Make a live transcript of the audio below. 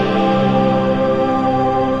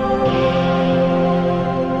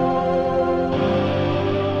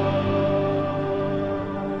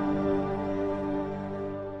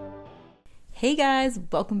Hey guys,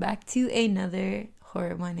 welcome back to another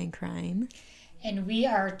Horror Wine and Crime. And we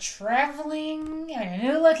are traveling in a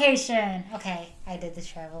new location. Okay, I did the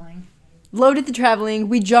traveling. Loaded the traveling.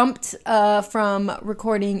 We jumped from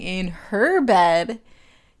recording in her bed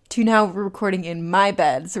to now recording in my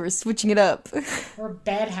bed. So we're switching it up. We're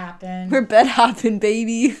bed hopping. We're bed hopping,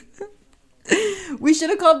 baby. We should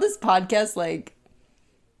have called this podcast like,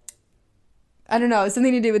 I don't know,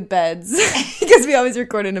 something to do with beds. Because we always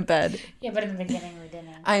record in a bed. Yeah, but in the beginning we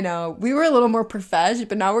didn't. I know. We were a little more profesh,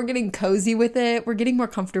 but now we're getting cozy with it. We're getting more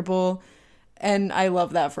comfortable. And I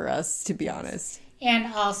love that for us, to be honest.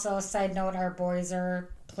 And also, side note, our boys are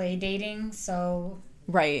play dating, so...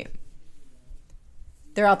 Right.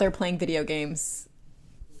 They're out there playing video games.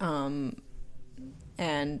 And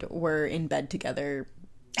we're in bed together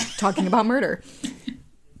talking about murder.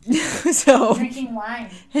 So drinking wine.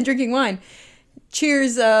 And drinking wine.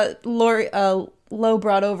 Cheers, Lori. Lo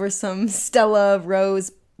brought over some Stella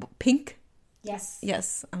Rose pink. Yes.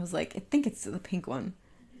 Yes. I was like, I think it's the pink one.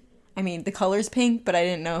 I mean, the color's pink, but I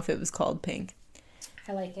didn't know if it was called pink.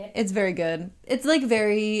 I like it. It's very good. It's like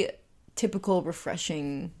very typical,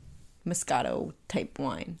 refreshing Moscato type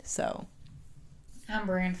wine. So On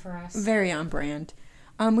brand for us. very on brand.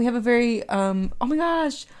 We have a very, oh my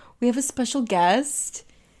gosh, we have a special guest.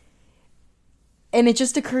 And it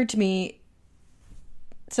just occurred to me.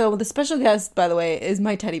 So the special guest, by the way, is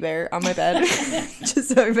my teddy bear on my bed, just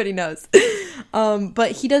so everybody knows.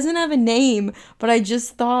 But he doesn't have a name, but I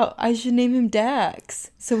just thought I should name him Dax.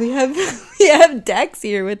 So we have Dax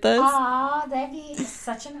here with us. Aw, that'd be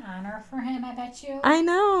such an honor for him, I bet you. I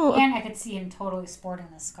know. And I could see him totally sporting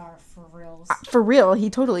the scarf for reals. For real, he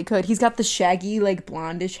totally could. He's got the shaggy, like,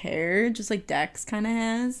 blondish hair, just like Dax kind of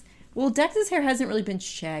has. Well, Dax's hair hasn't really been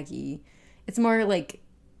shaggy. It's more, like,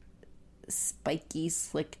 spiky,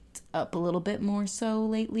 slicked up a little bit more so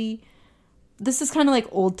lately. This is kind of like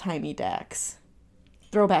old-timey Dax.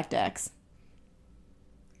 Throwback Dax.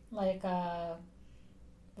 Like,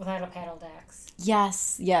 without a paddle Dax.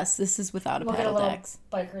 Yes, this is without a paddle Dax.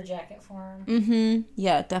 We'll get a little biker jacket for him. Mm-hmm.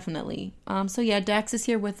 Yeah, definitely. So yeah, Dax is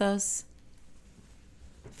here with us.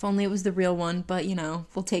 If only it was the real one, but you know,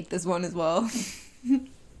 we'll take this one as well.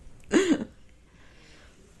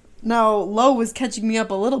 Now, Lo was catching me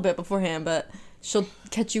up a little bit beforehand, but she'll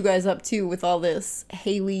catch you guys up too with all this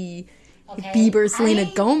Hailey Bieber, Selena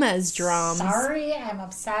Gomez drums. Sorry, I'm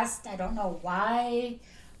obsessed. I don't know why.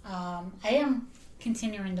 I am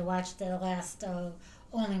continuing to watch the last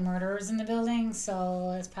Only Murders in the Building,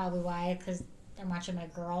 so that's probably why, because I'm watching my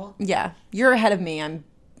girl. Yeah, you're ahead of me. I'm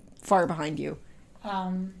far behind you.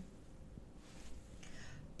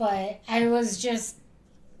 But I was just...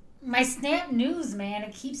 My Snap News, man,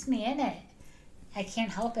 it keeps me in it. I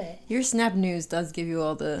can't help it. Your Snap News does give you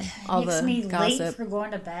all the gossip. Makes me late for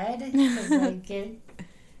going to bed because I get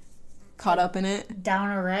caught up in it.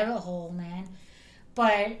 Down a rabbit hole, man.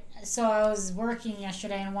 But so I was working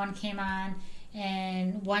yesterday, and one came on,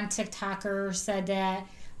 and one TikToker said that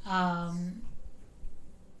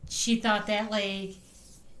she thought that like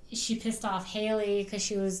she pissed off Hailey because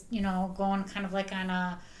she was, you know, going kind of like on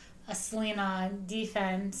a Selena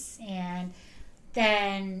defense, and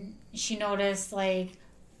then she noticed like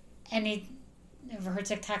any of her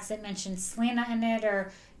TikToks that mentioned Selena in it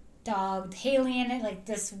or dogged Hailey in it, like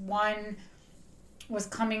this one was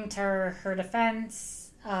coming to her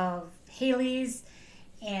defense of Hailey's,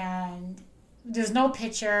 and there's no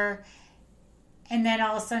picture, and then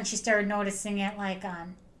all of a sudden she started noticing it like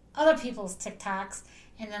on other people's TikToks,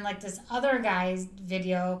 and then like this other guy's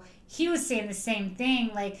video, he was saying the same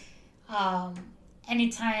thing, like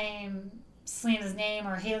anytime Selena's name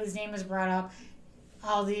or Hailey's name was brought up,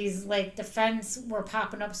 all these like defense were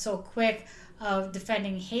popping up so quick of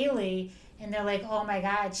defending Hailey, and they're like, oh my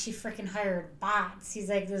god, she freaking hired bots. He's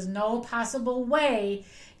like, there's no possible way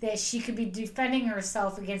that she could be defending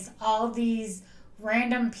herself against all these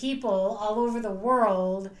random people all over the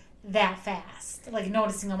world that fast, like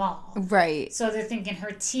noticing them all. Right. So they're thinking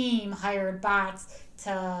her team hired bots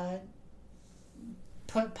to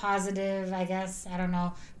put positive, I guess, I don't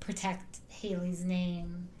know, protect Hailey's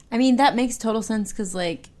name. I mean, that makes total sense because,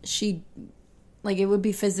 like, it would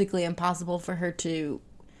be physically impossible for her to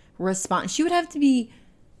respond. She would have to be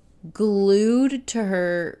glued to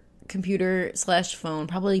her computer / phone,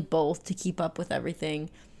 probably both, to keep up with everything.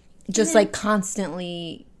 Just, like,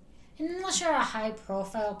 constantly. And unless you're a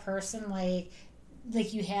high-profile person, like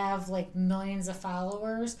you have, like, millions of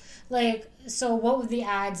followers. Like, so what would the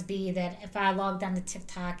odds be that if I logged on to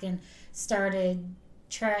TikTok and started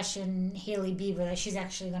trashing Hailey Bieber, that she's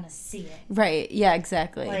actually going to see it? Right. Yeah,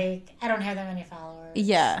 exactly. Like, I don't have that many followers.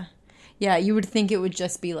 Yeah. Yeah, you would think it would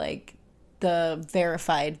just be, like, the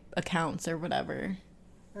verified accounts or whatever.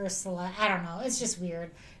 Ursula, I don't know. It's just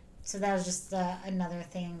weird. So that was just another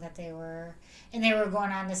thing that they were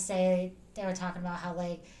going on to say. They were talking about how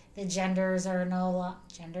like the genders are no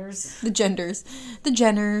genders. The Jenners. The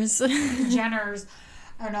Jenners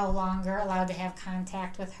are no longer allowed to have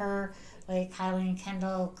contact with her. Like Kylie and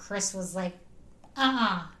Kendall, Chris was like,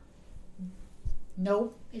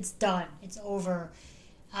 nope, it's done. It's over.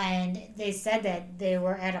 And they said that they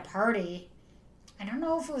were at a party. I don't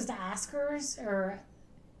know if it was the Oscars or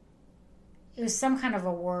it was some kind of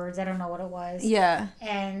awards. I don't know what it was. Yeah.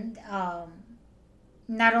 And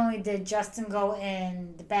not only did Justin go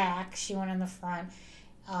in the back, she went in the front.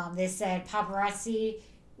 They said paparazzi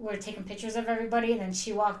were taking pictures of everybody, and then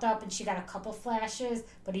she walked up and she got a couple flashes,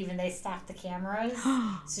 but even they stopped the cameras.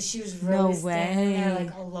 So she was really standing there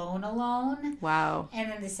like alone. Wow.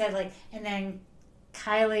 And then they said like, and then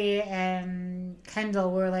Kylie and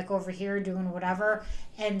Kendall were like over here doing whatever,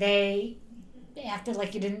 and they acted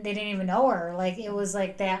like they didn't even know her. Like it was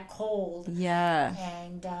like that cold. Yeah.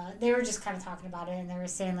 And they were just kind of talking about it, and they were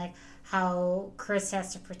saying like how Chris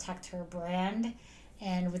has to protect her brand,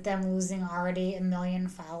 and with them losing already 1 million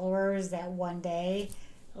followers that one day,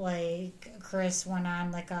 like Chris went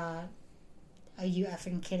on like are you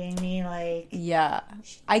effing kidding me? Like, yeah,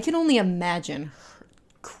 I can only imagine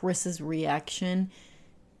Chris's reaction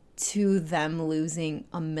to them losing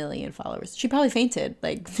 1 million followers. She probably fainted.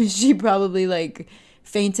 Like, she probably, like,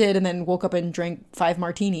 fainted and then woke up and drank 5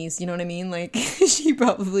 martinis. You know what I mean? Like, she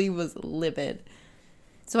probably was livid.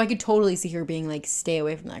 So I could totally see her being like, stay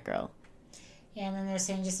away from that girl. Yeah, and then they're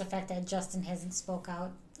saying just the fact that Justin hasn't spoke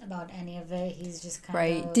out about any of it. He's just kind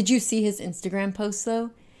of... Right. Did you see his Instagram post,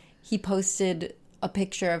 though? He posted a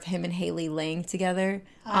picture of him and Haley laying together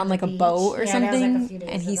on like a boat or something. That was like a few days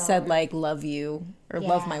and he ago. Said like, love you or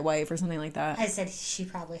love my wife or something like that. I said she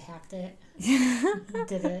probably hacked it.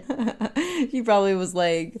 Did it. She probably was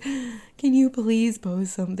like, can you please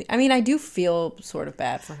post something? I mean, I do feel sort of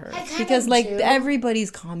bad for her. Because like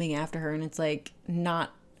everybody's coming after her and it's like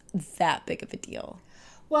not that big of a deal.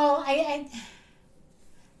 Well,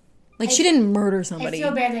 she didn't murder somebody. I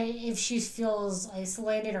feel bad that if she feels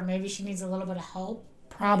isolated or maybe she needs a little bit of help.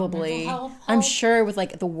 Probably. Help. I'm sure with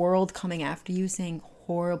like the world coming after you saying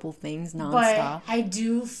horrible things nonstop. But I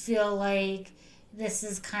do feel like this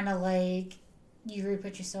is kind of like you reap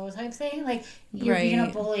what you sow type thing. Like you're being a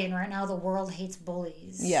bully and right now the world hates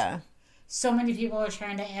bullies. Yeah. So many people are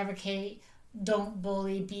trying to advocate don't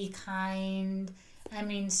bully, be kind. I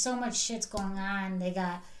mean, so much shit's going on. They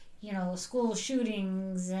got... school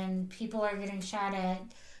shootings and people are getting shot at,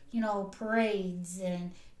 parades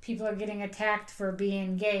and people are getting attacked for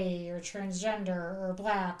being gay or transgender or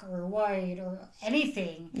black or white or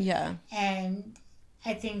anything. Yeah. And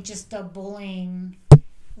I think just the bullying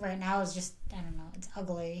right now is just, I don't know, it's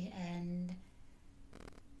ugly. And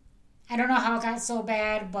I don't know how it got so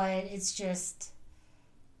bad, but it's just...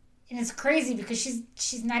 And it's crazy because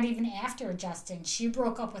she's not even after Justin. She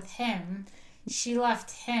broke up with him. She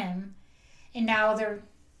left him, and now they're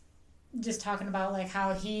just talking about like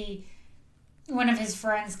how one of his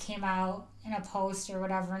friends came out in a post or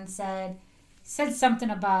whatever and said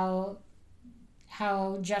something about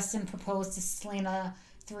how Justin proposed to Selena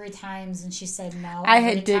 3 times and she said no.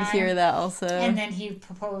 I did hear that also. And then he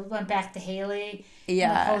went back to Haley.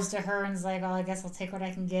 Yeah. Proposed to her and was like, "Oh, I guess I'll take what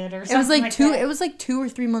I can get," or something. It was like 2 or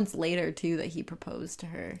 3 months later too that he proposed to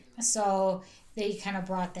her. So they kind of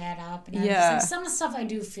brought that up. And just like, some of the stuff I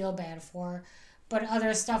do feel bad for. But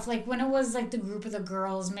other stuff, like when it was like the group of the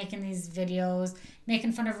girls making these videos,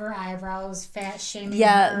 making fun of her eyebrows, fat shaming her.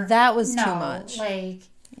 Yeah, that was too much. Like,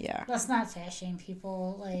 yeah. Let's not fat shame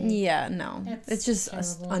people. Like, yeah, no. It's just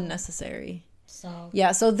unnecessary. So.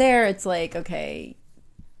 Yeah, so there it's like, okay,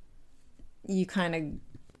 you kind of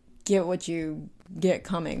get what you get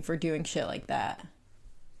coming for doing shit like that.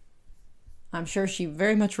 I'm sure she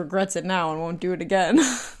very much regrets it now and won't do it again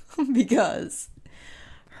because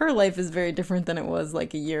her life is very different than it was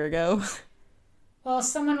like a year ago. Well,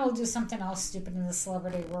 someone will do something else stupid in the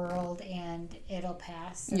celebrity world and it'll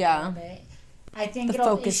pass. Yeah. I think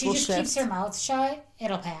if she just keeps her mouth shut,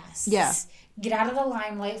 it'll pass. Yeah. Get out of the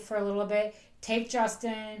limelight for a little bit. Take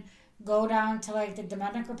Justin. Go down to like the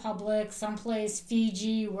Dominican Republic, someplace,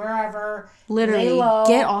 Fiji, wherever. Literally,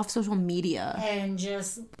 get off social media. And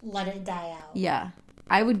just let it die out. Yeah.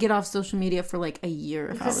 I would get off social media for like a year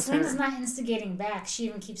if I was her. Because Selena's not instigating back. She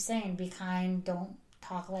even keeps saying, be kind, don't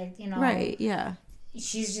talk like, Right, yeah.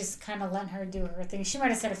 She's just kind of letting her do her thing. She might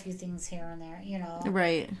have said a few things here and there,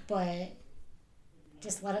 Right. But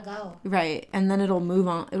just let it go. Right. And then it'll move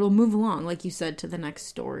on. It'll move along, like you said, to the next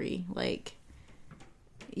story. Like...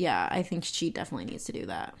 Yeah, I think she definitely needs to do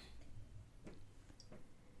that.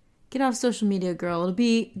 Get off social media, girl. It'll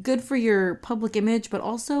be good for your public image, but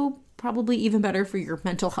also probably even better for your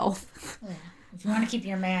mental health. Yeah. If you want to keep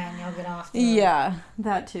your man, you'll get off. Yeah,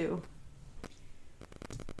 that too.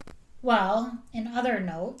 Well, in other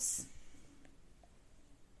notes,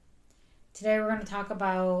 today we're going to talk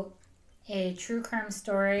about a true crime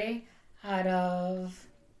story out of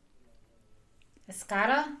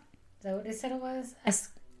Escada. Is that what they said it was?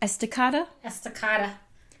 Estacada? Estacada,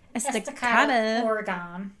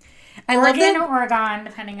 Oregon. Oregon or Oregon,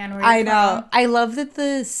 depending on where I you're know. from. I love that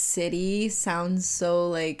the city sounds so,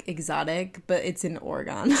 like, exotic, but it's in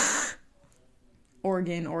Oregon.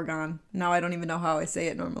 Oregon. Now I don't even know how I say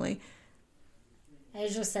it normally. I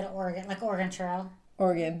usually said Oregon, like Oregon Trail.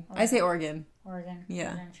 Oregon. I say Oregon. Oregon.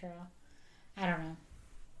 Yeah. Oregon Trail. I don't know.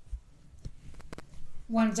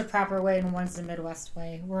 One's the proper way and one's the Midwest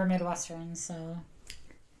way. We're Midwestern, so.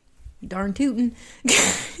 Darn tootin'.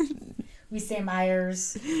 We say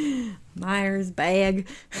Myers. Myers, bag.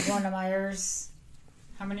 We're going to Myers.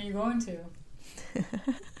 How many are you going to?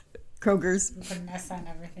 Kroger's. We put an S on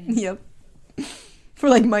everything. Yep. For,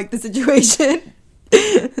 like, Mike the situation.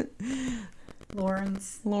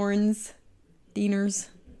 Lauren's. Dieners.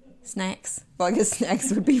 Snacks. Well, I guess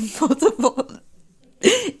snacks would be multiple.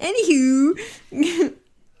 Anywho.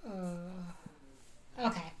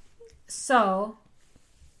 Okay. So,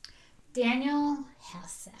 Daniel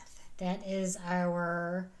Halseth. That is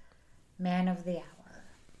our man of the hour.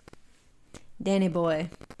 Danny boy.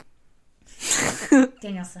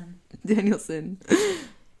 Danielson.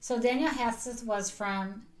 So Daniel Halseth was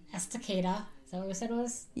from Estacada. Is that what we said it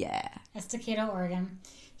was? Yeah. Estacada, Oregon.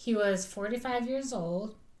 He was 45 years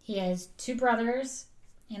old. He has 2 brothers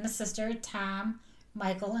and a sister, Tom,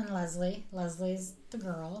 Michael, and Leslie. Leslie's the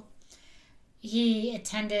girl. He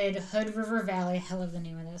attended Hood River Valley. I love the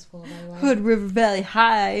name of that school, by the way. Hood River Valley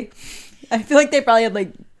High. I feel like they probably had,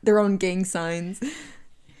 like, their own gang signs.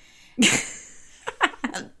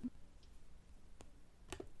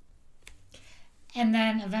 And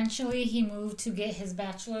then eventually he moved to get his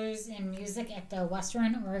bachelor's in music at the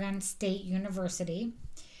Western Oregon State University.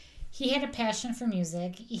 He had a passion for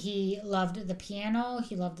music. He loved the piano.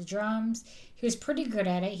 He loved the drums. He was pretty good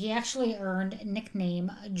at it. He actually earned a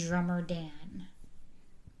nickname Drummer Dan.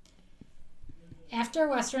 After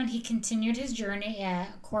Western, he continued his journey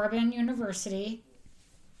at Corban University,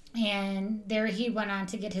 and there he went on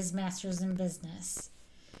to get his master's in business.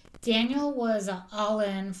 Daniel was an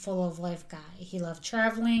all-in, full-of-life guy. He loved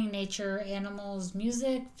traveling, nature, animals,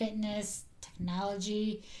 music, fitness,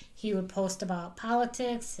 technology. He would post about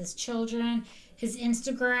politics, his children. His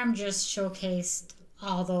Instagram just showcased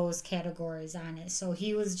all those categories on it. So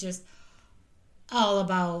he was just all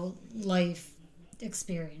about life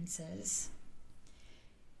experiences.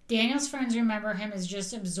 Daniel's friends remember him as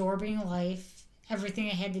just absorbing life, everything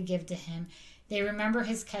it had to give to him. They remember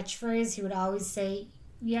his catchphrase. He would always say,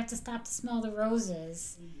 "You have to stop to smell the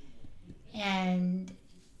roses." And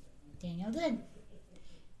Daniel did.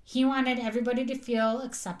 He wanted everybody to feel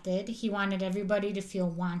accepted. He wanted everybody to feel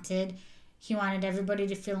wanted. He wanted everybody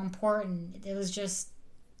to feel important. It was just,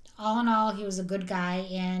 all in all, he was a good guy,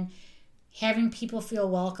 and having people feel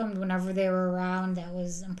welcomed whenever they were around, that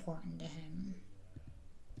was important to him.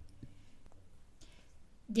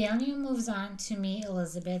 Daniel moves on to meet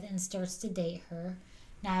Elizabeth and starts to date her.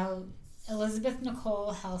 Now, Elizabeth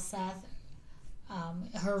Nicole Halseth,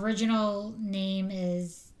 her original name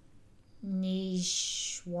is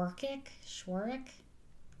Schwarak.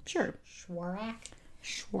 Sure.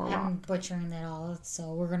 I'm butchering that all,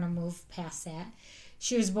 so we're going to move past that.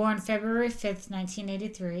 She was born February 5th,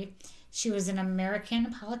 1983. She was an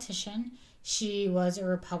American politician. She was a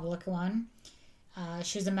Republican.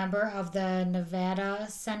 She was a member of the Nevada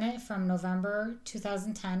Senate from November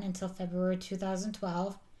 2010 until February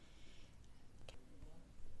 2012.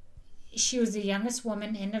 She was the youngest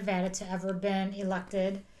woman in Nevada to ever been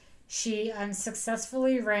elected. She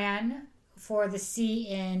unsuccessfully ran for the seat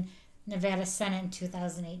in Nevada Senate in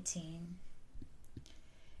 2018.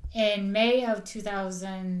 In May of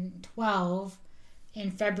 2012,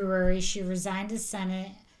 in February, she resigned the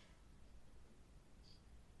Senate,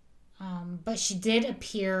 but she did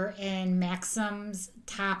appear in Maxim's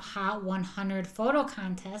Top Hot 100 photo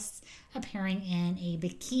contests, appearing in a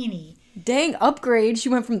bikini. Dang, upgrade. She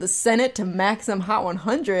went from the Senate to Maxim Hot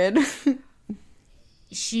 100.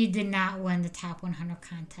 She did not win the Top 100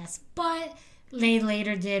 contest, but they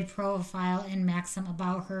later did profile in Maxim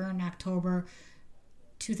about her in October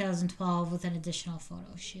 2012 with an additional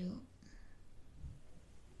photo shoot.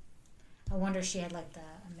 I wonder if she had like the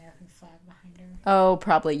American flag behind her. Oh,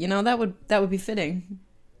 probably. You know, that would be fitting.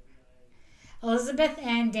 Elizabeth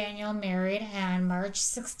and Daniel married on March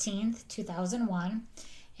 16th, 2001,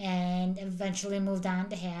 and eventually moved on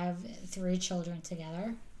to have 3 children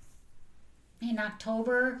together. In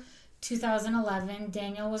October 2011,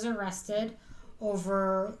 Daniel was arrested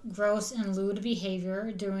over gross and lewd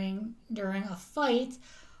behavior during a fight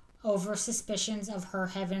over suspicions of her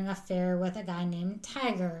having an affair with a guy named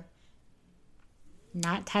Tiger.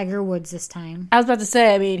 Not Tiger Woods this time. I was about to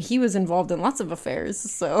say, I mean, he was involved in lots of affairs,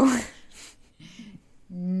 so...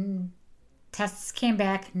 Tests came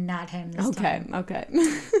back, not him this time. Okay.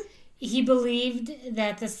 He believed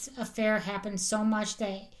that this affair happened so much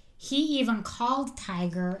that he even called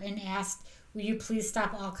Tiger and asked, "Will you please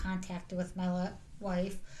stop all contact with my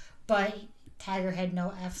wife?" But Tiger had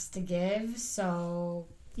no F's to give, so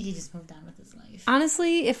he just moved on with his life.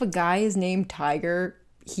 Honestly, if a guy is named Tiger,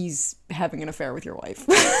 he's having an affair with your wife.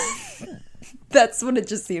 That's what it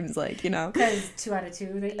just seems like, you know? Because 2 out of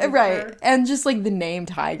 2 that you right. heard. And just like the name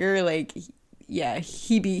Tiger, like, yeah,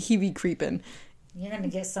 he be creeping. You're going to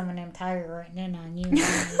get someone named Tiger writing in on you.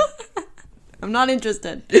 I'm not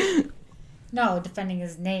interested. No, defending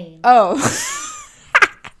his name. Oh.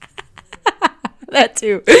 That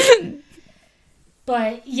too.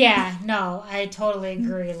 But yeah, no, I totally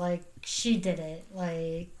agree. Like, she did it.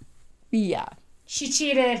 Like, yeah. She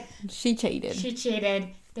cheated. She cheated.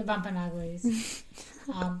 The bumpin' uglies.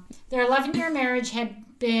 Their 11-year marriage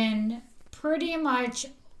had been pretty much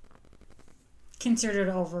considered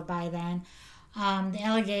over by then. The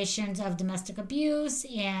allegations of domestic abuse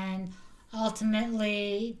and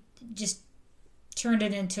ultimately just turned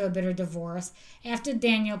it into a bitter divorce. After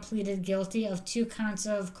Daniel pleaded guilty of 2 counts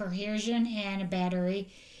of coercion and battery,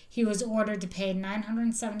 he was ordered to pay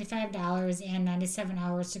 $975 and 97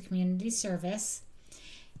 hours to community service.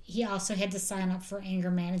 He also had to sign up for anger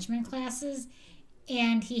management classes,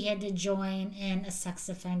 and he had to join in a sex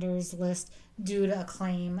offenders list due to a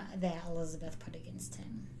claim that Elizabeth put against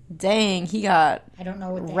him. Dang, he got I don't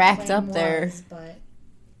know what that racked claim up was, there. But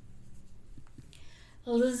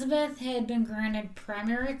Elizabeth had been granted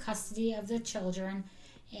primary custody of the children,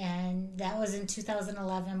 and that was in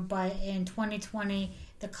 2011. But in 2020,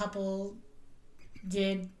 the couple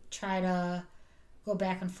did try to go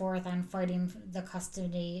back and forth on fighting the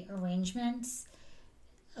custody arrangements.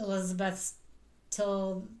 Elizabeth,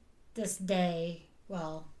 till this day,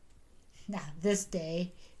 well, not this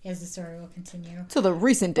day, as the story will continue. To the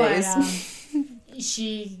recent days. But,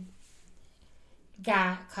 she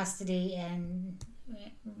got custody and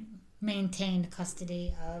maintained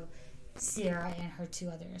custody of Sierra and her 2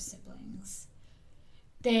 other siblings.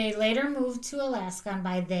 They later moved to Alaska, and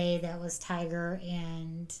by they, that was Tiger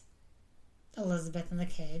and Elizabeth and the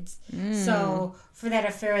kids. So for that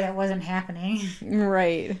affair that wasn't happening,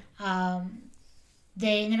 right.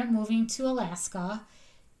 They ended up moving to Alaska.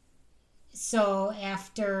 So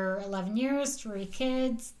after 11 years, 3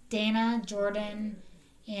 kids, Dana, Jordan,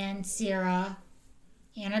 and Sierra,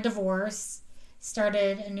 and a divorce,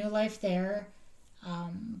 started a new life there.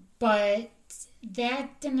 But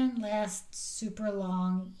that didn't last super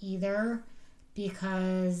long either,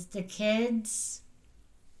 because the kids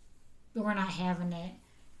were not having it.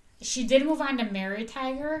 She did move on to marry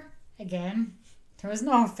Tiger again. There was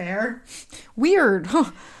no affair. Weird,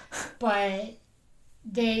 huh? But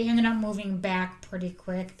they ended up moving back pretty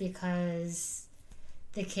quick because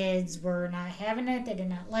the kids were not having it. They did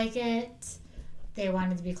not like it. They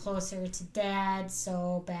wanted to be closer to Dad,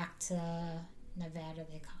 so back to Nevada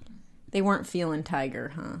they come. They weren't feeling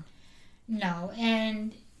Tiger, huh? No,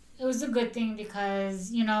 and it was a good thing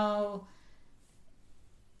because, you know,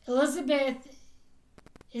 Elizabeth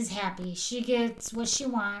is happy. She gets what she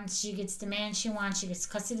wants. She gets the man she wants. She gets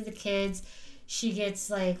custody of the kids. She gets,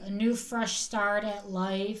 like, a new fresh start at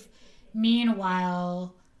life.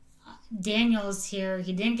 Meanwhile, Daniel's here.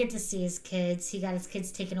 He didn't get to see his kids. He got his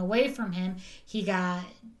kids taken away from him. He got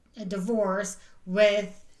a divorce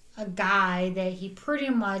with a guy that he pretty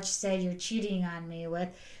much said, "You're cheating on me" with.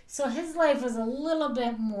 So his life was a little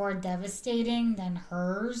bit more devastating than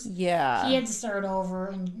hers. Yeah. He had to start over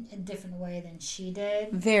in a different way than she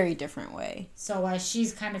did. Very different way. So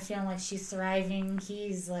she's kind of feeling like she's thriving.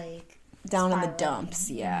 He's like down spiraling. in the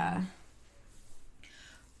dumps, yeah.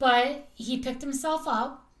 But he picked himself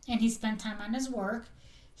up and he spent time on his work.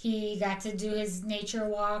 He got to do his nature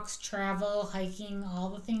walks, travel, hiking, all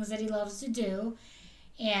the things that he loves to do.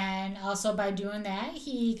 And also by doing that,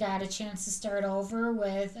 he got a chance to start over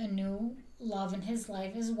with a new love in his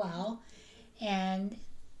life as well. And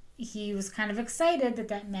he was kind of excited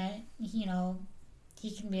that meant, you know,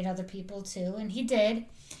 he can meet other people too. And he did.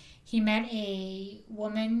 He met a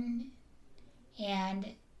woman and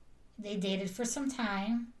they dated for some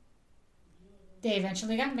time. they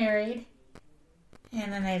eventually got married,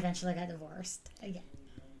 and then they eventually got divorced again.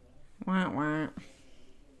 Wah, wah.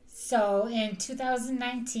 So in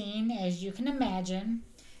 2019, as you can imagine,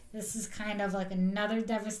 this is kind of like another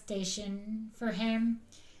devastation for him.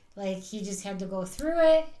 Like, he just had to go through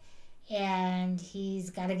it, and he's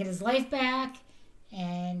got to get his life back.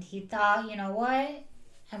 And he thought, you know what?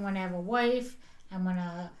 I'm going to have a wife. I'm going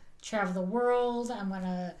to travel the world. I'm going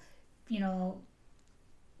to,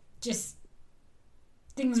 just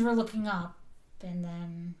things were looking up. And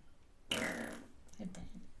then it didn't.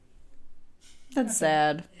 That's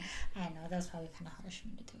sad. I know, that's probably kind of harsh for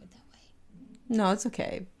me to do it that way. No, it's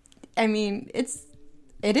okay. I mean,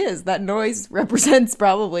 it is. That noise represents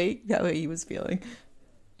probably how he was feeling.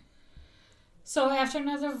 So after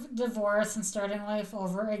another divorce and starting life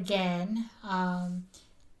over again,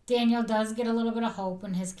 Daniel does get a little bit of hope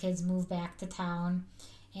when his kids move back to town,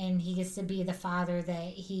 and he gets to be the father that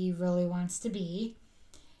he really wants to be.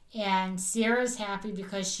 And Sierra's happy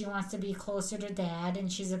because she wants to be closer to Dad, and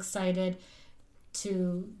she's excited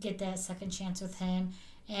to get that second chance with him.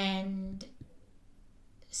 And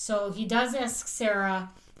so he does ask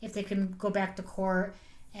Sarah if they can go back to court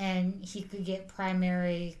and he could get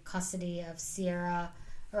primary custody of Sierra,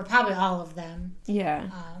 or probably all of them. Yeah.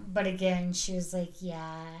 But again, she was like,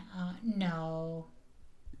 no.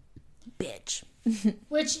 Bitch.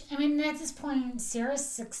 Which, I mean, at this point, Sierra's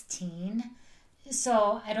 16,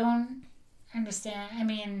 so I don't understand. I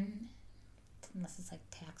mean, unless it's like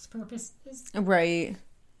tax purposes. Right.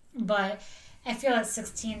 But I feel at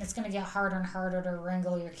 16, it's going to get harder and harder to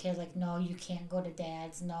wrangle your kid. Like, no, you can't go to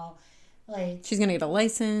Dad's. No. Like, she's going to get a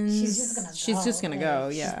license. She's just going to go. She's just going to go,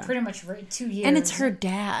 yeah. She's pretty much 2 years. And it's her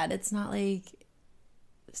dad. It's not like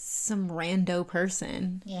some rando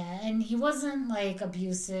person. Yeah, and he wasn't, like,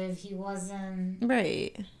 abusive. He wasn't...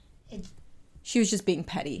 Right. She was just being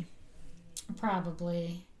petty.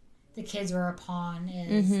 Probably. The kids were a pawn,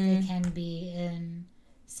 as they can be in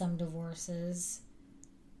some divorces.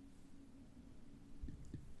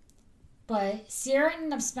 But Sierra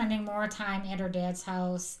ended up spending more time at her dad's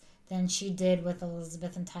house than she did with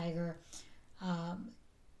Elizabeth and Tiger.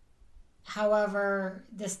 However,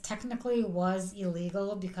 this technically was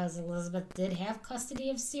illegal because Elizabeth did have custody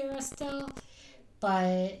of Sierra still,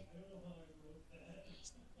 but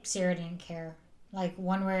Sierra didn't care. Like,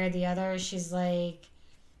 one way or the other, she's like,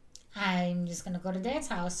 I'm just going to go to Dad's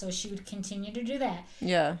house. So she would continue to do that.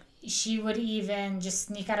 Yeah. She would even just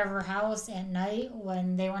sneak out of her house at night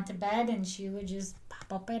when they went to bed, and she would just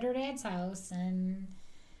pop up at her dad's house and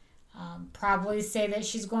probably say that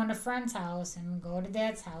she's going to a friend's house and go to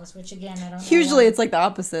Dad's house, which, again, I don't know. Usually it's like the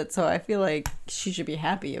opposite, so I feel like she should be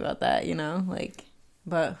happy about that, Like,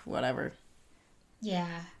 but whatever. Yeah.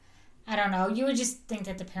 I don't know. You would just think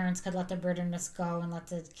that the parents could let the bitterness go and let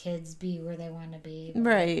the kids be where they want to be.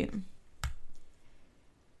 Right.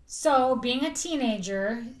 So, being a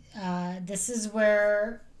teenager, this is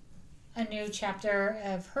where a new chapter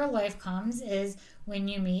of her life comes, is when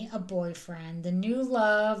you meet a boyfriend. The new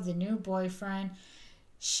love, the new boyfriend.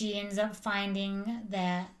 She ends up finding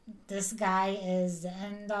that this guy is the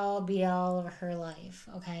end-all, be-all of her life,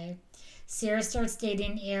 okay? Sierra starts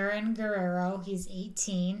dating Aaron Guerrero. He's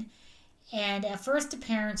 18. And at first the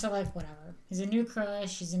parents are like, whatever. He's a new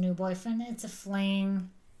crush. He's a new boyfriend. It's a fling.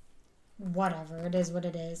 Whatever. It is what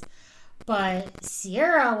it is. But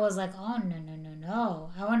Sierra was like, oh,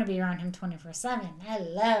 no. I want to be around him 24/7. I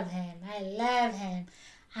love him.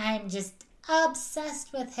 I'm just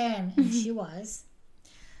obsessed with him. And she was.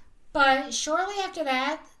 But shortly after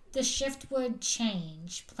that, the shift would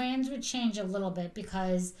change. Plans would change a little bit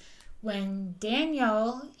because when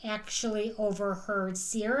Daniel actually overheard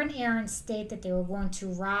Sierra and Aaron state that they were going to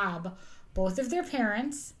rob both of their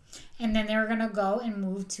parents, and then they were going to go and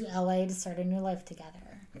move to LA to start a new life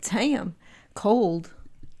together. Damn. Cold.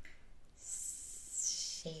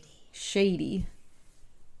 Shady.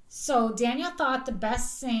 So Daniel thought the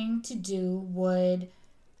best thing to do would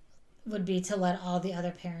be to let all the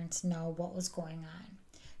other parents know what was going on.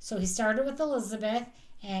 So he started with Elizabeth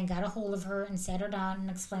and got a hold of her and sat her down and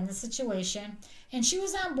explained the situation. And she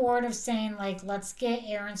was on board of saying, like, let's get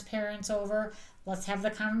Aaron's parents over. Let's have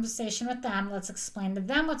the conversation with them. Let's explain to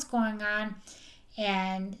them what's going on.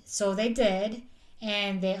 And so they did.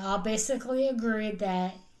 And they all basically agreed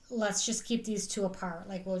that let's just keep these two apart.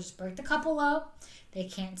 Like, we'll just break the couple up. They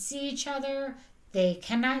can't see each other. They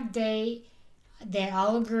cannot date. They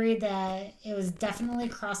all agreed that it was definitely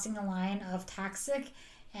crossing a line of toxic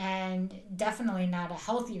and definitely not a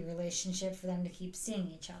healthy relationship for them to keep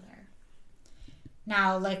seeing each other.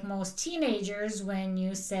 Now, like most teenagers, when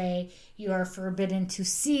you say you are forbidden to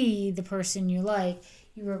see the person you like,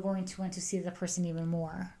 you were going to want to see the person even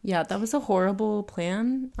more. Yeah, that was a horrible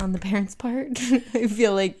plan on the parents' part. I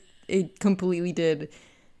feel like it completely did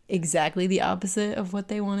exactly the opposite of what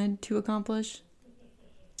they wanted to accomplish.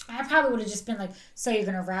 I probably would have just been like, so you're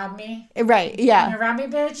going to rob me? Right, yeah. You're going to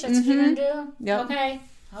rob me, bitch? That's what you're going to do? Yep.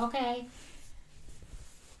 Okay.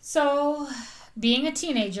 So, being a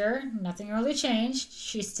teenager, nothing really changed.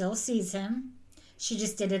 She still sees him. She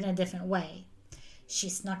just did it in a different way. She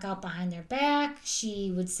snuck out behind their back.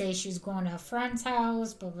 She would say she was going to a friend's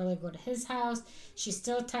house, but really go to his house. She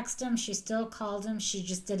still texted him. She still called him. She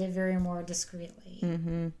just did it very more discreetly.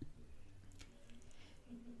 Mm-hmm.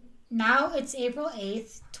 Now it's April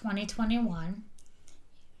 8th, 2021,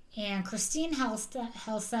 and Christine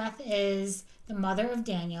Halseth is the mother of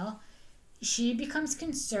Daniel. She becomes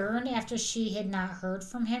concerned after she had not heard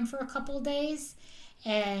from him for a couple of days,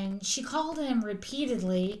 and she called him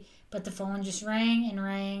repeatedly, but the phone just rang,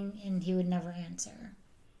 and he would never answer.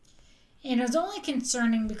 And it was only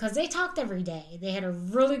concerning because they talked every day. They had a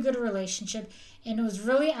really good relationship, and it was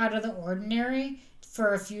really out of the ordinary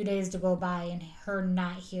for a few days to go by and her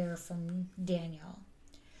not hear from Daniel.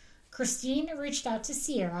 Christine reached out to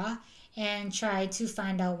Sierra and tried to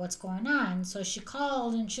find out what's going on. So she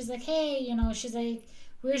called and she's like, hey, she's like,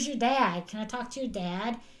 where's your dad? Can I talk to your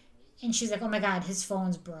dad? And she's like, oh my God, his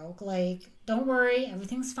phone's broke. Like, don't worry,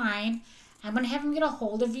 everything's fine. I'm going to have him get a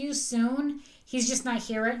hold of you soon. He's just not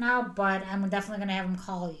here right now, but I'm definitely going to have him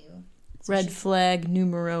call you. So Red flag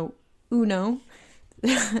numero uno.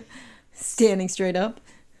 Standing straight up.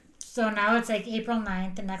 So now it's like April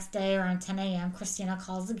 9th, the next day around 10 a.m. Christina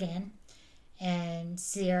calls again, and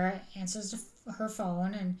Sierra answers her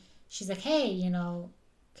phone, and she's like, hey, can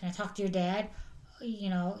I talk to your dad?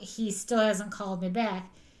 He still hasn't called me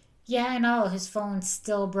back. Yeah, I know, his phone's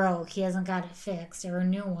still broke. He hasn't got it fixed or a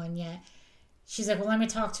new one yet. She's like, well, let me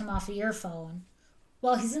talk to him off of your phone.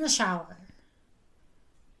 Well, he's in the shower.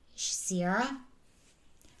 Sierra,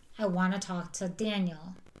 I want to talk to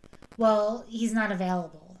Daniel. Well, he's not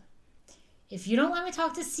available. If you don't let me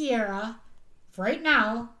talk to Sierra right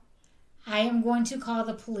now, I am going to call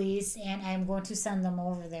the police and I am going to send them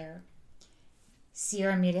over there.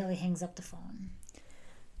 Sierra immediately hangs up the phone.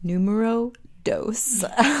 Numero dos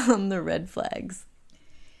on the red flags.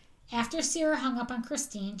 After Sierra hung up on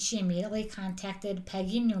Christine, she immediately contacted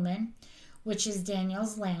Peggy Newman, which is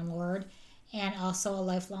Daniel's landlord and also a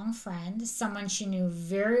lifelong friend, someone she knew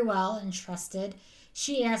very well and trusted.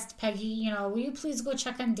 She asked Peggy, will you please go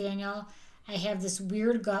check on Daniel? I have this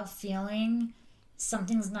weird gut feeling.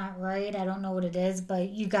 Something's not right. I don't know what it is, but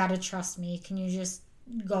you got to trust me. Can you just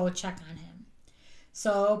go check on him?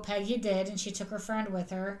 So Peggy did, and she took her friend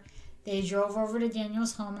with her. They drove over to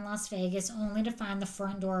Daniel's home in Las Vegas, only to find the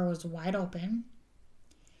front door was wide open.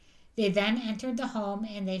 They then entered the home,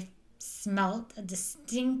 and they smelt a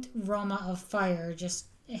distinct aroma of fire just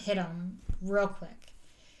hit them real quick.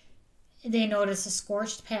 They noticed a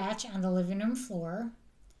scorched patch on the living room floor.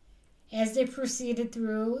 As they proceeded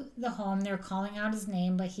through the home, they were calling out his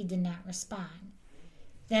name, but he did not respond.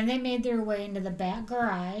 Then they made their way into the back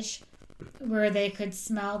garage, where they could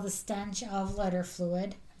smell the stench of lighter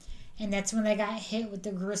fluid. And that's when they got hit with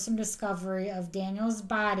the gruesome discovery of Daniel's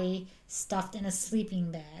body stuffed in a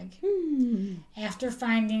sleeping bag. After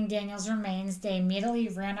finding Daniel's remains, they immediately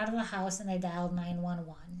ran out of the house and they dialed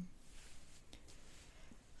 911.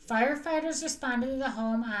 Firefighters responded to the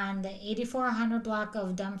home on the 8400 block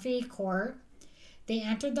of Dunphy Court. They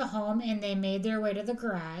entered the home and they made their way to the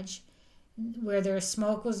garage where their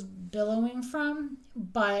smoke was billowing from,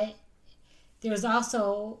 but there was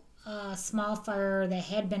also a small fire that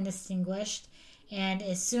had been extinguished, and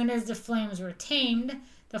as soon as the flames were tamed,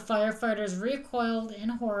 the firefighters recoiled in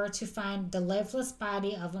horror to find the lifeless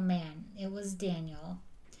body of a man. It was Daniel.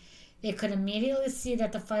 They could immediately see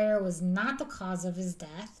that the fire was not the cause of his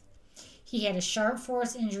death. He had a sharp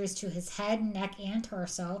force injuries to his head, neck, and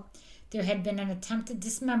torso. There had been an attempt to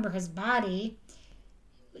dismember his body.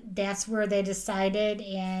 That's where they decided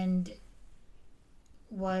and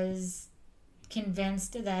was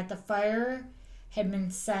convinced that the fire had been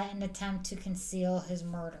set in an attempt to conceal his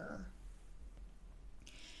murder.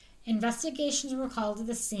 Investigations were called to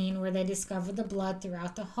the scene where they discovered the blood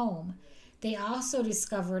throughout the home. They also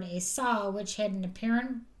discovered a saw which had an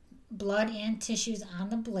apparent blood and tissues on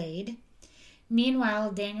the blade.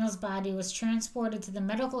 Meanwhile, Daniel's body was transported to the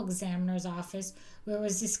medical examiner's office where it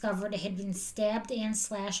was discovered it had been stabbed and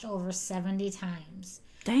slashed over 70 times.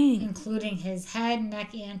 Dang. Including his head,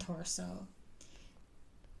 neck, and torso.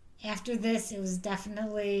 After this, it was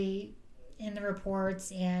definitely in the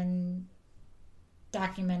reports and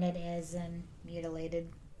documented as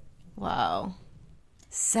mutilated. Wow.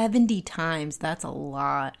 70 times. That's a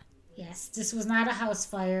lot. Yes, this was not a house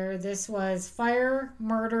fire. This was fire,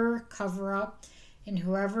 murder, cover-up. And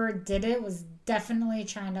whoever did it was definitely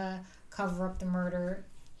trying to cover up the murder,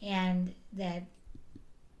 and that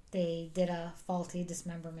they did a faulty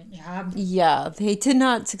dismemberment job. Yeah, they did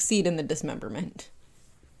not succeed in the dismemberment.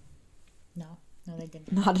 No, they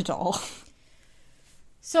didn't. Not at all.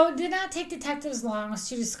 So it did not take detectives long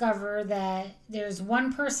to discover that there's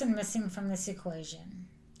one person missing from this equation,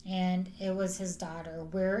 and it was his daughter.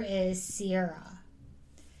 Where is Sierra?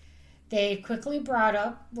 They quickly were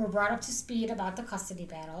brought up to speed about the custody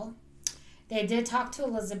battle. They did talk to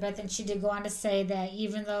Elizabeth, and she did go on to say that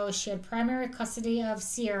even though she had primary custody of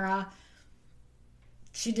Sierra,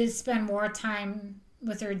 she did spend more time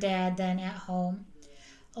with her dad than at home.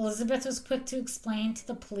 Elizabeth was quick to explain to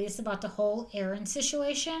the police about the whole Aaron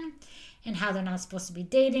situation and how they're not supposed to be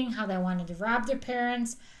dating, how they wanted to rob their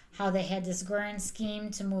parents, how they had this grand scheme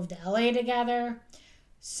to move to LA together.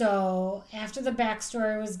 So after the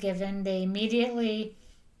backstory was given, they immediately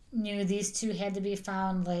knew these two had to be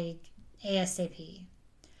found like ASAP.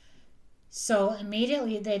 So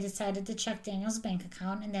immediately they decided to check Daniel's bank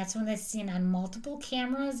account, and that's when they seen on multiple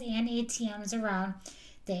cameras and ATMs around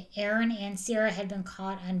that Aaron and Sierra had been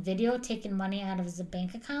caught on video taking money out of his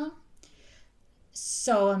bank account.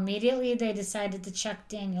 So immediately they decided to check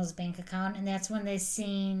Daniel's bank account, and that's when they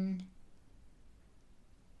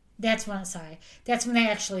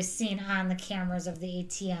actually seen on the cameras of the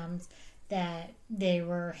ATMs that they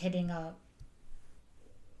were hitting up.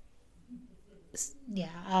 Yeah,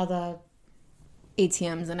 all the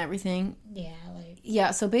ATMs and everything. Yeah,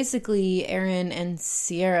 Yeah, so basically Aaron and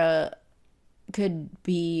Sierra could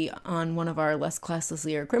be on one of our less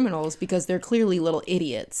classlessly criminals because they're clearly little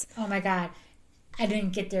idiots. Oh my God. I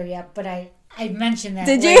didn't get there yet, but I mentioned that.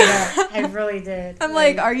 Did later. you? I really did. I'm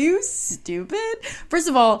like, are you stupid? First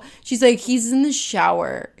of all, she's like, he's in the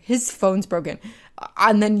shower. His phone's broken.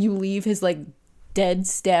 And then you leave his, like, dead,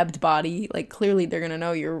 stabbed body. Like, clearly they're going to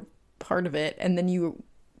know you're part of it. And then you,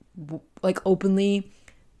 like, openly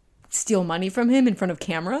steal money from him in front of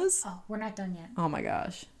cameras. Oh, we're not done yet. Oh, my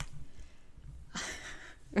gosh.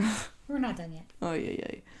 We're not done yet. Oh,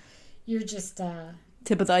 yeah. You're just...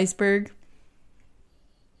 tip of the iceberg.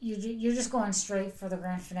 You're just going straight for the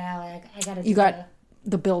grand finale. I gotta do You got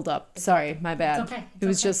the build up. Sorry, my bad. It's okay. It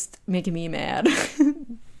was just making me mad.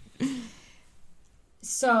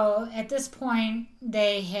 So at this point,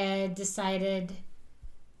 they had decided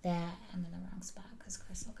that I'm in the wrong spot because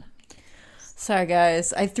Crystal got me. Sorry,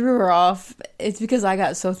 guys. I threw her off. It's because I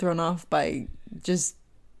got so thrown off by just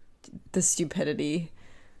the stupidity.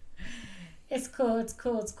 It's cool.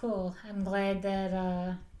 I'm glad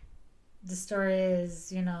that the story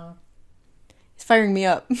is, It's firing me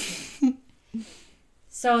up.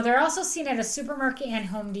 So they're also seen at a supermarket and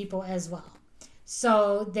Home Depot as well.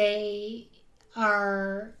 So they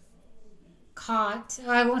are caught.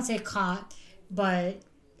 I won't say caught, but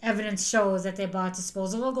evidence shows that they bought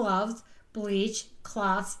disposable gloves, bleach,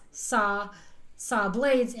 cloths, saw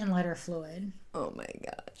blades, and lighter fluid. Oh my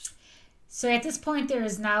gosh. So at this point, there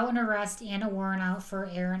is now an arrest and a warrant out for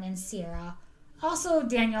Aaron and Sierra. Also,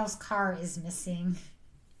 Daniel's car is missing.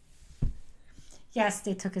 Yes,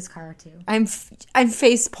 they took his car too. I'm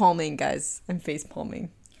face palming, guys. I'm face palming.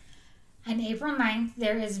 On April 9th,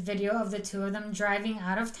 there is video of the two of them driving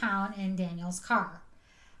out of town in Daniel's car.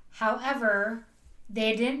 However,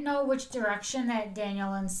 they didn't know which direction that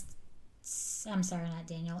Aaron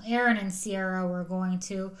and Sierra were going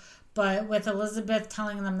to, but with Elizabeth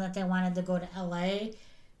telling them that they wanted to go to LA,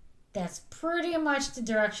 that's pretty much the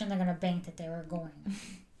direction they're going to bank that they were going.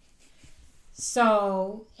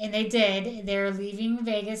 So, and they did. They're leaving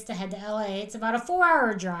Vegas to head to LA. It's about a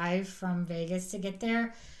 4-hour drive from Vegas to get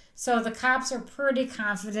there. So the cops are pretty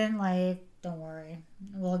confident, like, don't worry,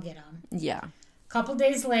 we'll get them. Yeah. A couple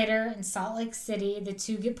days later, in Salt Lake City, the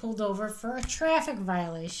two get pulled over for a traffic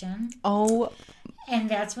violation. Oh. And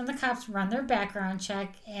that's when the cops run their background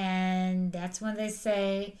check, and that's when they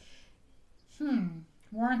say,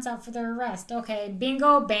 warrants out for their arrest. Okay,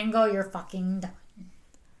 bingo, bango, you're fucking done.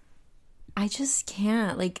 I just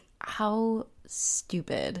can't. Like, how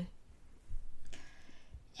stupid.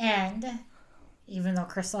 And even though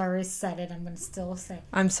Crystal already said it, I'm going to still say it.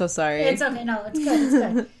 I'm so sorry. It's okay. No, it's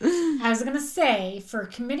good. I was going to say, for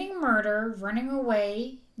committing murder, running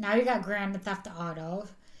away, now you got grand theft auto.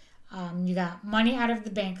 You got money out of the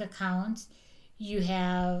bank account. You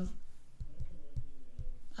have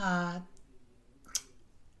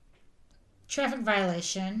traffic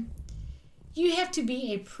violation. You have to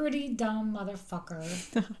be a pretty dumb motherfucker.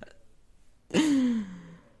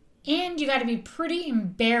 And you got to be pretty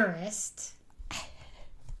embarrassed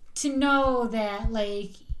to know that,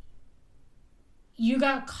 like, you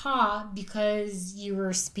got caught because you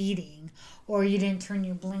were speeding or you didn't turn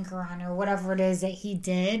your blinker on or whatever it is that he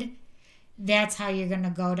did, that's how you're going to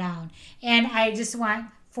go down. And I just want,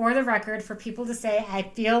 for the record, for people to say, I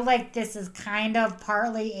feel like this is kind of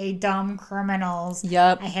partly a dumb criminals.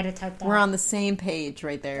 Yep. I had to type that. We're on the same page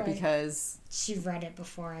right there But because... She read it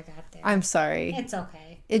before I got there. I'm sorry. It's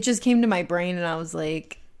okay. It just came to my brain and I was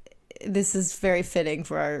like, this is very fitting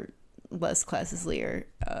for our Les Classes Lear.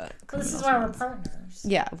 This is why we're partners.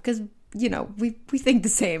 Yeah, because, you know, we think the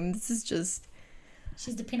same. This is just...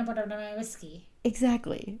 She's the peanut butter to my whiskey.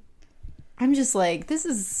 Exactly. I'm just like, this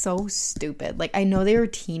is so stupid. Like, I know they were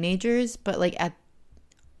teenagers, but like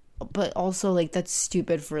but also like that's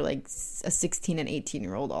stupid for like a 16 and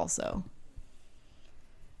 18-year-old also.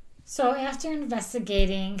 So after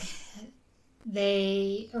investigating,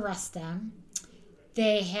 they arrest them.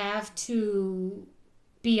 They have to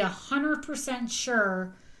be 100%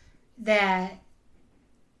 sure that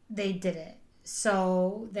they did it.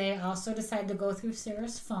 So they also decide to go through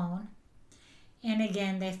Sarah's phone. And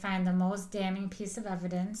again, they find the most damning piece of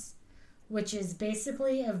evidence, which is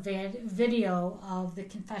basically a video of the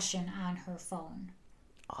confession on her phone.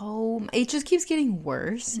 Oh, it just keeps getting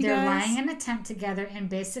worse. They're lying in a tent together and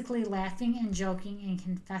basically laughing and joking and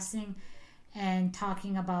confessing and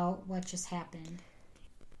talking about what just happened.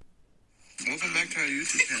 Welcome back to our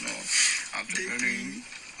YouTube channel. After murdering,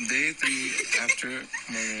 day 3 after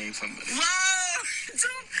murdering somebody. Wow!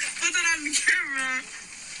 Don't put that on the camera.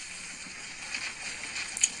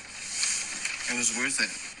 It was worth it.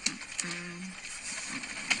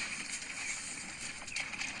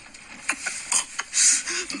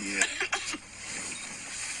 Yeah.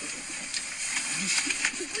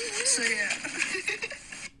 So yeah.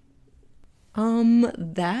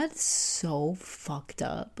 That's so fucked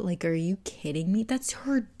up. Like, are you kidding me? That's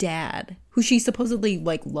her dad, who she supposedly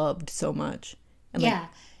like loved so much. And, yeah.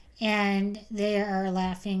 And they are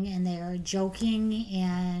laughing and they are joking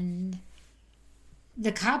and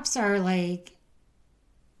the cops are like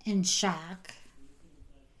in shock.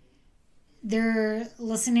 They're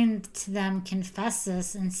listening to them confess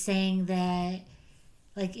this and saying that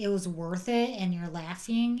like it was worth it and you're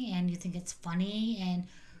laughing and you think it's funny and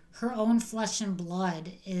her own flesh and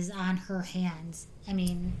blood is on her hands. I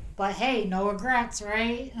mean, but hey, no regrets,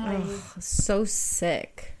 right? Ugh, so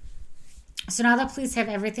sick. So now the police have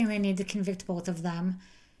everything they need to convict both of them.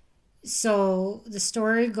 So the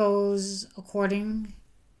story goes according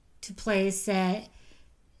to place that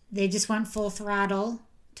they just went full throttle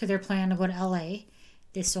to their plan to go to LA.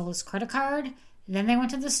 They stole his credit card. Then they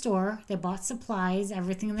went to the store. They bought supplies,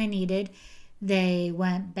 everything they needed. They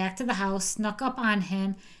went back to the house, snuck up on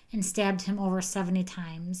him, and stabbed him over 70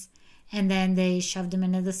 times. And then they shoved him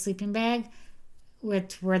into the sleeping bag,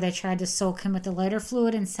 where they tried to soak him with the lighter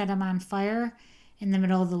fluid and set him on fire in the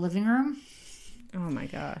middle of the living room. Oh my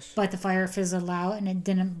gosh. But the fire fizzled out and it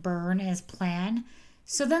didn't burn as planned.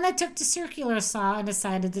 So then they took the circular saw and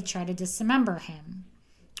decided to try to dismember him.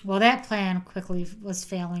 Well, that plan quickly was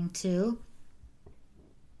failing too.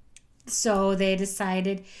 So they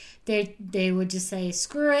decided they would just say,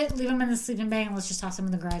 screw it, leave him in the sleeping bag and let's just toss him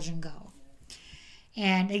in the garage and go.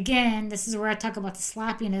 And again, this is where I talk about the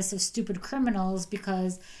sloppiness of stupid criminals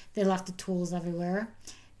because they left the tools everywhere.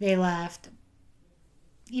 They left,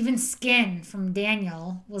 even skin from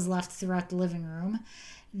Daniel was left throughout the living room.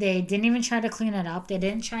 They didn't even try to clean it up. They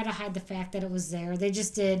didn't try to hide the fact that it was there. They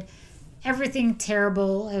just did everything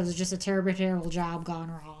terrible. It was just a terrible, terrible job gone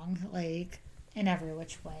wrong, like in every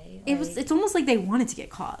which way. Like, It's almost like they wanted to get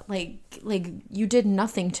caught. Like you did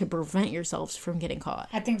nothing to prevent yourselves from getting caught.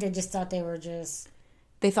 I think they just thought they were just...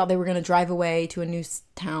 They thought they were going to drive away to a new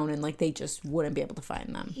town and like they just wouldn't be able to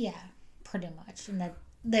find them. Yeah, pretty much. And that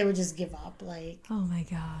they would just give up. Like, oh my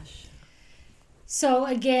gosh. So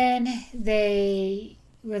again, they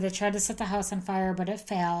tried to set the house on fire, but it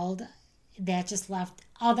failed. That just left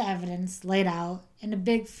all the evidence laid out in a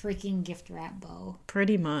big freaking gift wrap bow.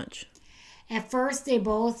 Pretty much. At first, they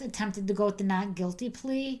both attempted to go with the not guilty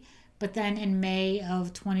plea, but then in May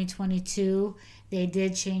of 2022, they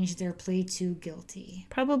did change their plea to guilty.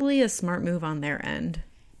 Probably a smart move on their end.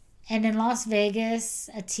 And in Las Vegas,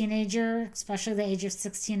 a teenager, especially the age of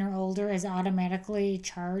 16 or older, is automatically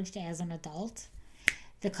charged as an adult.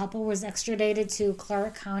 The couple was extradited to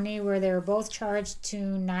Clark County, where they were both charged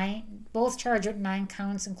with 9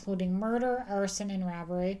 counts, including murder, arson, and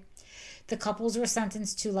robbery. The couples were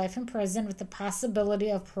sentenced to life in prison with the possibility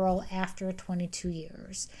of parole after 22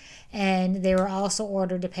 years. And they were also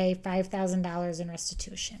ordered to pay $5,000 in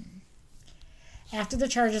restitution. After the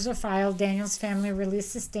charges were filed, Daniel's family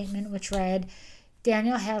released a statement which read,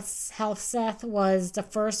 Daniel Halseth was the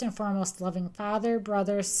first and foremost loving father,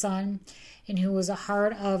 brother, son, and who was a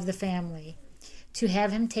heart of the family. To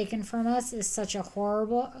have him taken from us is such a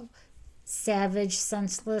horrible, savage,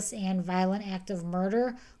 senseless, and violent act of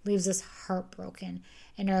murder, leaves us heartbroken,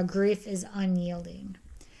 and our grief is unyielding.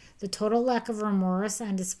 The total lack of remorse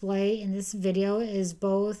on display in this video is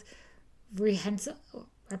both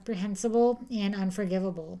reprehensible and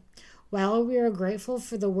unforgivable. While we are grateful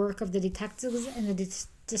for the work of the detectives and the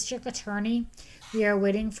district attorney, we are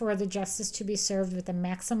waiting for the justice to be served with the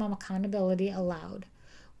maximum accountability allowed.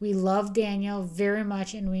 We love Daniel very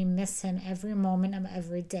much and we miss him every moment of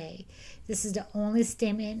every day. This is the only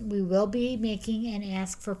statement we will be making and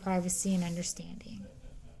ask for privacy and understanding.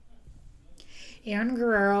 Aaron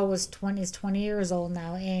Guerrero is 20 years old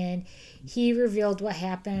now, and he revealed what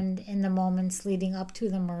happened in the moments leading up to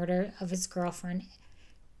the murder of his girlfriend,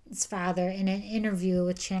 his father, in an interview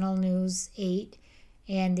with Channel News 8.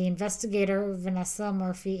 And the investigator, Vanessa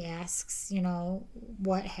Murphy, asks,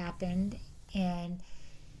 what happened. And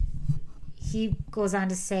he goes on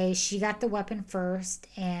to say, she got the weapon first,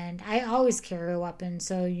 and I always carry a weapon,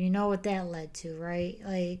 so you know what that led to, right?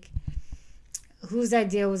 Like, whose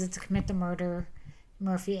idea was it to commit the murder?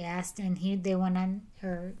 Murphy asked, and Aaron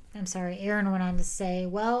went on to say,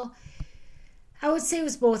 well, I would say it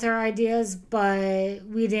was both our ideas, but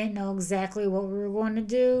we didn't know exactly what we were going to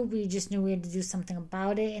do. We just knew we had to do something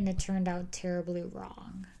about it, and it turned out terribly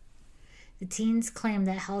wrong. The teens claim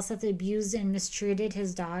that Halseth abused and mistreated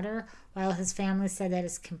his daughter, while his family said that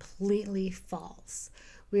is completely false.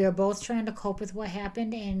 We are both trying to cope with what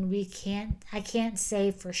happened, and I can't say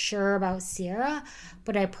for sure about Sierra,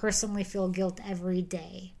 but I personally feel guilt every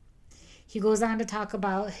day. He goes on to talk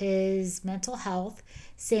about his mental health,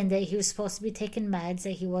 saying that he was supposed to be taking meds,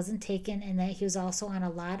 that he wasn't taking, and that he was also on a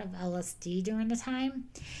lot of LSD during the time.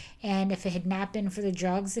 And if it had not been for the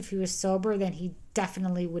drugs, if he was sober, then he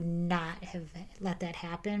definitely would not have let that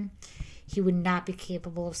happen. He would not be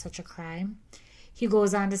capable of such a crime. He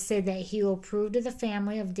goes on to say that he will prove to the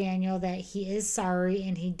family of Daniel that he is sorry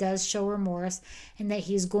and he does show remorse, and that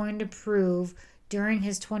he's going to prove during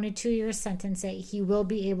his 22-year sentence that he will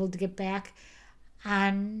be able to get back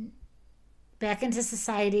into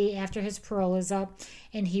society after his parole is up,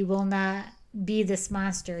 and he will not be this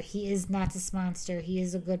monster. He is not this monster. He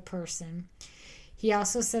is a good person. He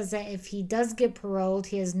also says that if he does get paroled,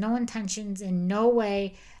 he has no intentions, in no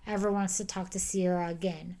way ever wants to talk to Sierra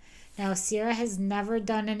again. Now, Sierra has never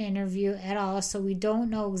done an interview at all, so we don't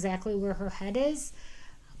know exactly where her head is.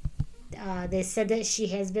 They said that she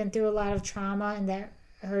has been through a lot of trauma and that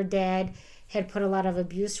her dad had put a lot of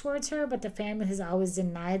abuse towards her, but the family has always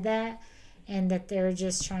denied that and that they're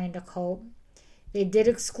just trying to cope. They did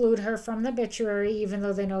exclude her from the obituary, even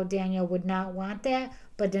though they know Daniel would not want that,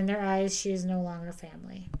 but in their eyes, she is no longer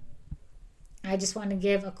family. I just want to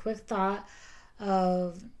give a quick thought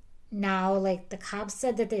of now, like, the cops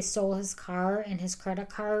said that they stole his car and his credit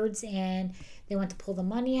cards, and they went to pull the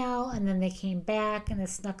money out, and then they came back and they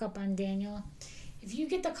snuck up on Daniel. If you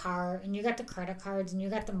get the car and you got the credit cards and you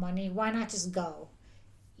got the money, why not just go?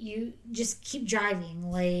 You just keep driving.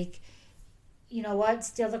 Like, you know what?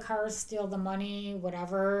 Steal the car, steal the money,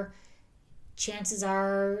 whatever. Chances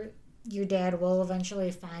are your dad will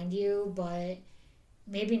eventually find you, but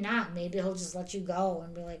maybe not. Maybe he'll just let you go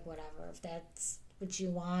and be like, whatever. If that's what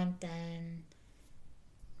you want, then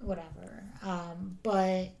whatever.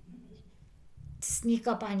 But sneak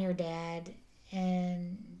up on your dad,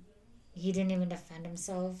 and he didn't even defend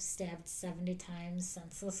himself, stabbed 70 times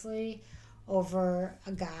senselessly over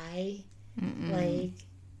a guy. Like,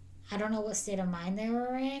 I don't know what state of mind they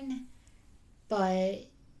were in, but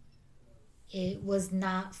it was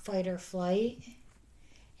not fight or flight,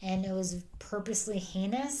 and it was purposely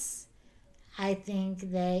heinous. I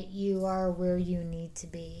think that you are where you need to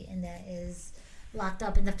be, and that is locked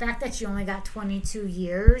up. And the fact that you only got 22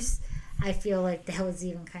 years, I feel like that was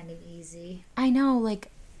even kind of easy. I know,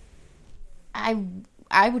 like,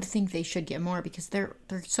 I would think they should get more because they're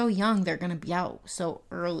so young. They're going to be out so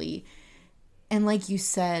early. And like you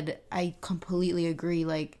said, I completely agree.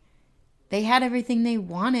 Like, they had everything they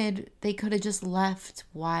wanted. They could have just left.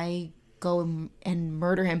 Why go and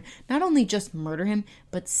murder him? Not only just murder him,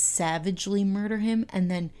 but savagely murder him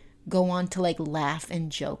and then go on to, like, laugh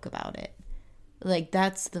and joke about it. Like,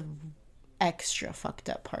 that's the extra fucked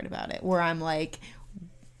up part about it, where I'm like,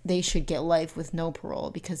 they should get life with no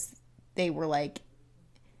parole because they were, like,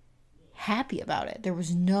 happy about it. It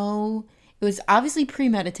was obviously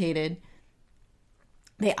premeditated.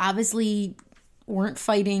 They obviously weren't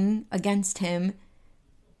fighting against him.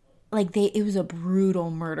 like it was a brutal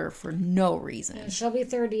murder for no reason. And she'll be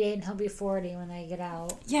 38 and he'll be 40 when they get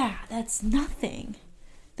out. Yeah, that's nothing.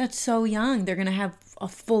 That's so young. They're going to have a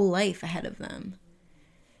full life ahead of them.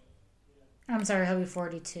 I'm sorry, he'll be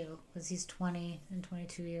 42 because he's 20 in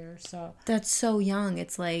 22 years. So that's so young.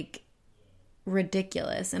 It's like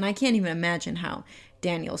ridiculous. And I can't even imagine how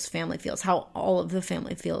Daniel's family feels, how all of the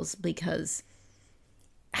family feels, because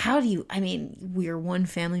we're one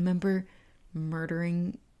family member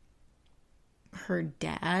murdering her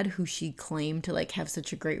dad, who she claimed to like have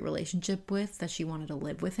such a great relationship with that she wanted to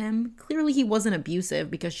live with him. Clearly he wasn't abusive,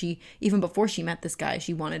 because even before she met this guy,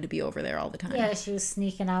 she wanted to be over there all the time. Yeah, she was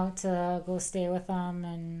sneaking out to go stay with him.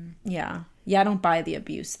 And yeah, I don't buy the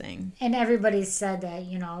abuse thing. And everybody said that,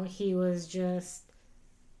 he was just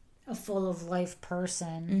a full of life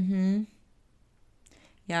person.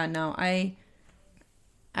 Yeah, no, I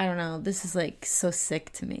don't know. This is like so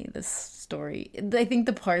sick to me, this story. I think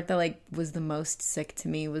the part that like was the most sick to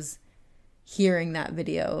me was hearing that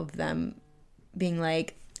video of them being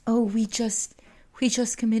like, "Oh, we just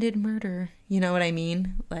committed murder." You know what I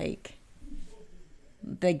mean? Like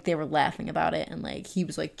they were laughing about it, and like he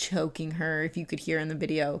was like choking her. If you could hear in the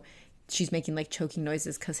video, she's making like choking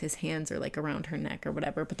noises because his hands are like around her neck or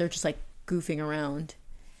whatever, but they're just like goofing around.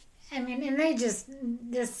 I mean, and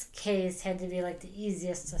this case had to be like the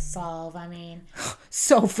easiest to solve. I mean,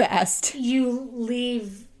 so fast. You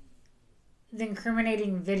leave the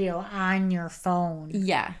incriminating video on your phone.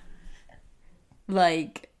 Yeah.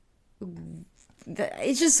 Like,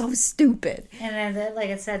 it's just so stupid. And then, like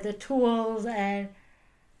I said, the tools and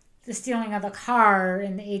the stealing of the car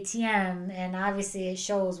and the ATM, and obviously it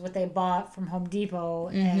shows what they bought from Home Depot,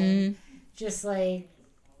 and just like,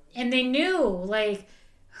 and they knew, like,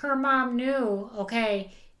 her mom knew,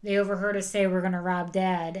 okay, they overheard us say we're going to rob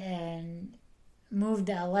Dad and move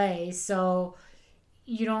to LA. So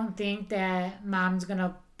you don't think that Mom's going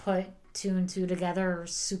to put 2 and 2 together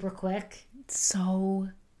super quick? It's so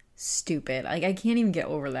stupid. Like, I can't even get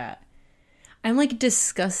over that. I'm like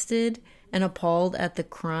disgusted and appalled at the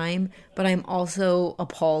crime, but I'm also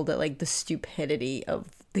appalled at like the stupidity of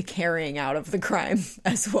the carrying out of the crime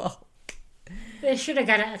as well. They should have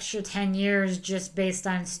got an extra 10 years just based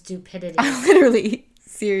on stupidity. Literally.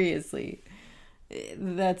 Seriously.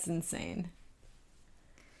 That's insane.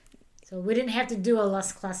 So we didn't have to do a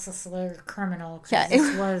Las Clases criminal, because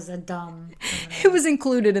this was a dumb criminal. It was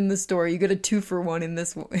included in the story. You get a 2-for-1 in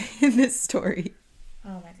this story.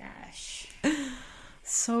 Oh my gosh.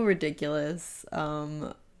 So ridiculous.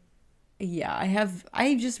 Yeah,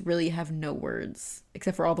 I just really have no words,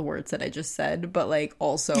 except for all the words that I just said, but like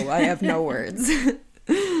also I have no words.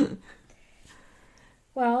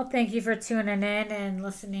 Well, thank you for tuning in and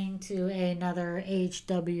listening to another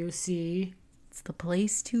HWC. It's the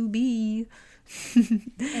place to be.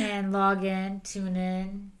 And log in, tune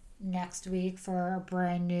in next week for a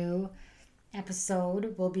brand new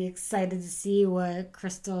episode. We'll be excited to see what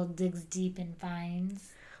Crystal digs deep and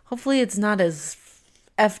finds. Hopefully it's not as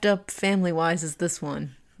effed up family-wise as this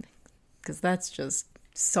one, because that's just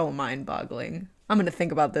so mind-boggling. I'm going to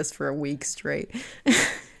think about this for a week straight.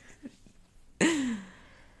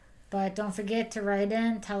 But don't forget to write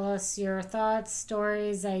in, tell us your thoughts,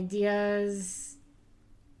 stories, ideas.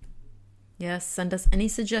 Yes, send us any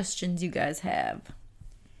suggestions you guys have.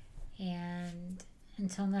 And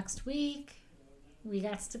until next week, we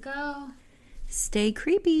got to go. Stay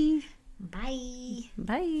creepy. Bye.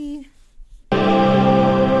 Bye.